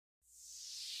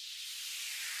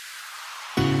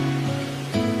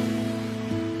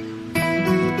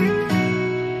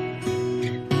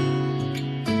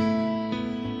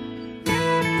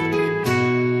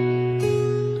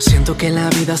Siento que la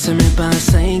vida se me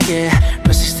pasa y que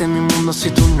no existe mi mundo si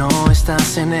tú no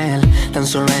estás en él. Tan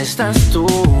solo estás tú,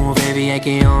 baby, I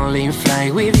can only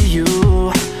fly with you.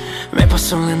 Me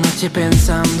paso la noche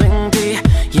pensando en ti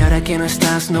y ahora que no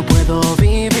estás no puedo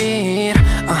vivir.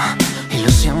 Y lo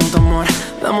siento, amor,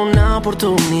 dame una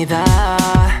oportunidad.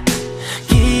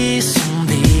 Quise un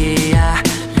día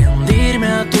rendirme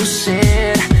a tu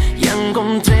ser y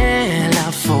encontré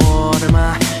la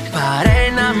forma para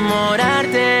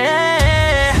enamorarte.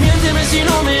 Miénteme si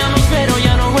no me amas, pero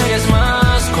ya no juegues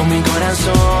más con mi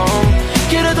corazón.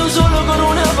 Quiero tan solo con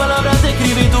una palabra te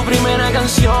escribí tu primera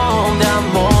canción de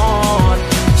amor.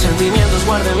 Sentimientos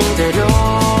guardo en mi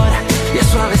interior y el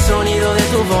suave sonido de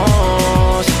tu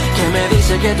voz que me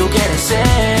dice que tú quieres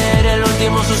ser el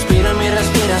último suspiro en mi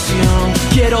respiración.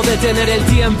 Quiero detener el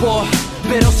tiempo,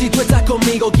 pero si tú estás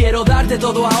conmigo quiero darte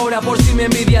todo ahora por si me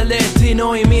envidia el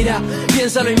destino. Y mira,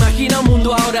 piénsalo, imagina un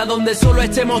mundo ahora donde solo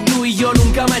estemos tú y yo.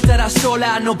 Nunca más estarás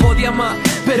sola, no podía más,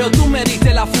 pero tú me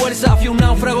diste la fuerza. Fui un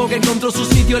náufrago que encontró su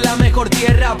sitio en la mejor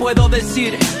tierra. Puedo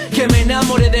decir que me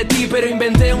enamoré de ti, pero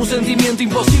inventé un sentimiento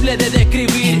imposible de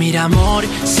describir. Y mira, amor,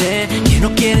 sé que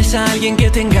no quieres a alguien que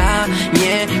te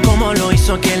engañe como lo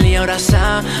hizo aquel, y ahora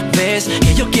sabes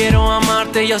que yo quiero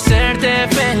amarte y hacerte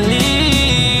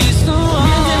feliz.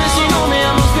 Miénteme si no me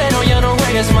amas, pero ya no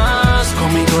juegues más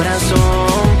con mi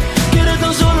corazón. Quiero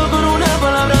tan solo con una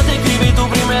palabra te escribí tu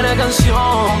primera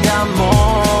canción de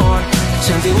amor.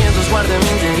 Sentimientos guardo en mi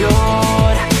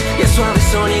interior y el suave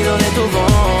sonido de tu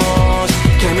voz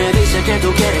que me dice que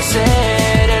tú quieres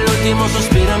ser el último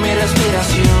suspiro en mi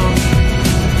respiración.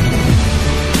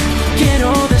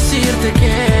 Quiero decirte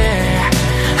que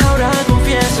ahora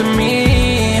confías en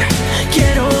mí.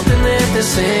 Quiero tenerte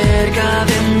cerca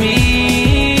de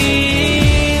mí.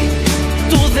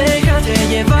 Tú déjate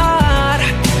llevar,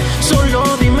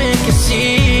 solo dime que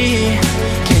sí,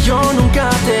 que yo nunca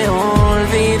te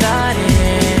olvidaré.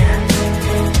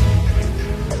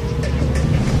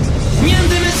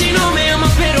 Miénteme si no me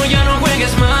amas, pero ya no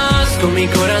juegues más con mi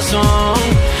corazón.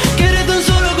 Quiero tan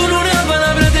solo con una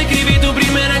palabra te escribí tu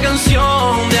primera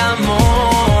canción de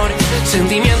amor.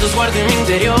 Sentimientos guardo en mi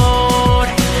interior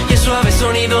y el suave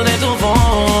sonido de tu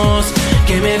voz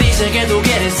que me dice que tú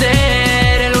quieres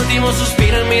ser el último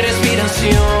suspiro en mi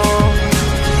respiración.